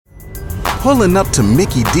Pulling up to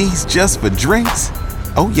Mickey D's just for drinks?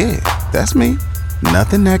 Oh yeah, that's me.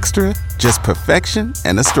 Nothing extra, just perfection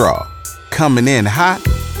and a straw. Coming in hot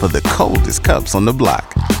for the coldest cups on the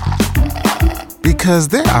block. Because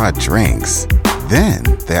there are drinks. Then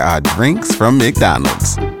there are drinks from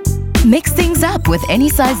McDonald's. Mix things up with any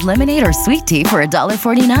size lemonade or sweet tea for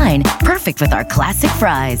 $1.49. Perfect with our classic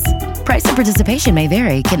fries. Price and participation may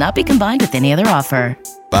vary. Cannot be combined with any other offer.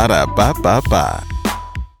 Ba-da-ba-ba-ba.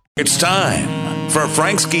 It's time for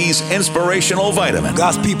Frankski's Inspirational Vitamin.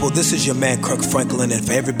 God's people, this is your man, Kirk Franklin, and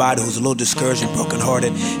for everybody who's a little discouraged and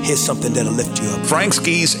brokenhearted, here's something that'll lift you up.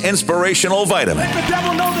 Frankski's Inspirational Vitamin. Let the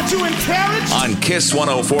devil know that you encouraged. On KISS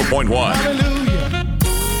 104.1. Hallelujah.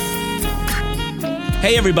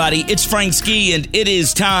 Hey everybody, it's Frank Ski, and it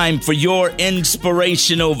is time for your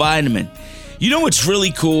Inspirational Vitamin. You know what's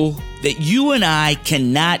really cool? That you and I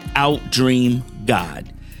cannot outdream God.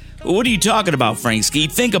 What are you talking about, Frank Ski?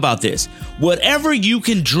 Think about this. Whatever you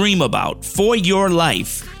can dream about for your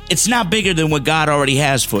life, it's not bigger than what God already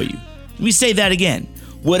has for you. Let me say that again.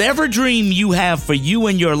 Whatever dream you have for you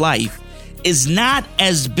in your life is not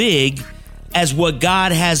as big as what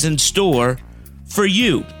God has in store for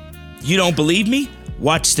you. You don't believe me?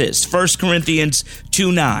 Watch this. 1 Corinthians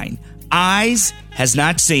 2:9. Eyes has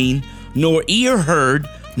not seen, nor ear heard,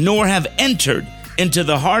 nor have entered into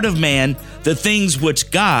the heart of man the things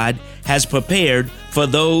which God has prepared for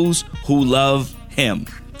those who love him.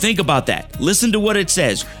 Think about that. Listen to what it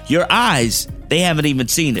says. Your eyes, they haven't even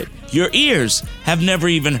seen it. Your ears have never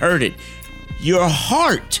even heard it. Your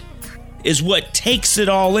heart is what takes it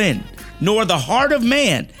all in. Nor the heart of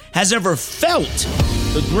man has ever felt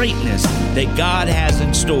the greatness that God has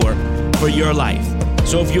in store for your life.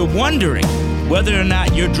 So if you're wondering whether or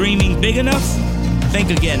not you're dreaming big enough, think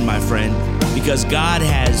again, my friend, because God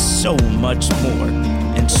has so much more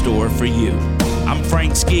in store for you. I'm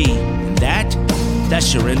Frank Ski, and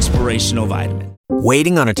that's your Inspirational Vitamin.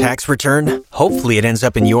 Waiting on a tax return? Hopefully it ends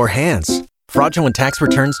up in your hands. Fraudulent tax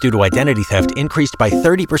returns due to identity theft increased by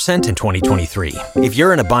 30% in 2023. If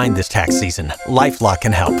you're in a bind this tax season, LifeLock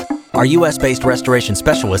can help. Our U.S.-based restoration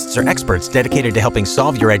specialists are experts dedicated to helping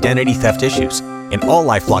solve your identity theft issues. And all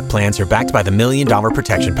LifeLock plans are backed by the $1 Million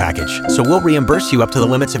Protection Package. So we'll reimburse you up to the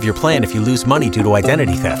limits of your plan if you lose money due to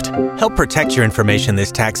identity theft. Help protect your information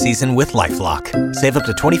this tax season with LifeLock. Save up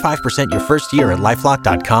to 25% your first year at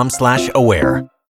LifeLock.com/aware.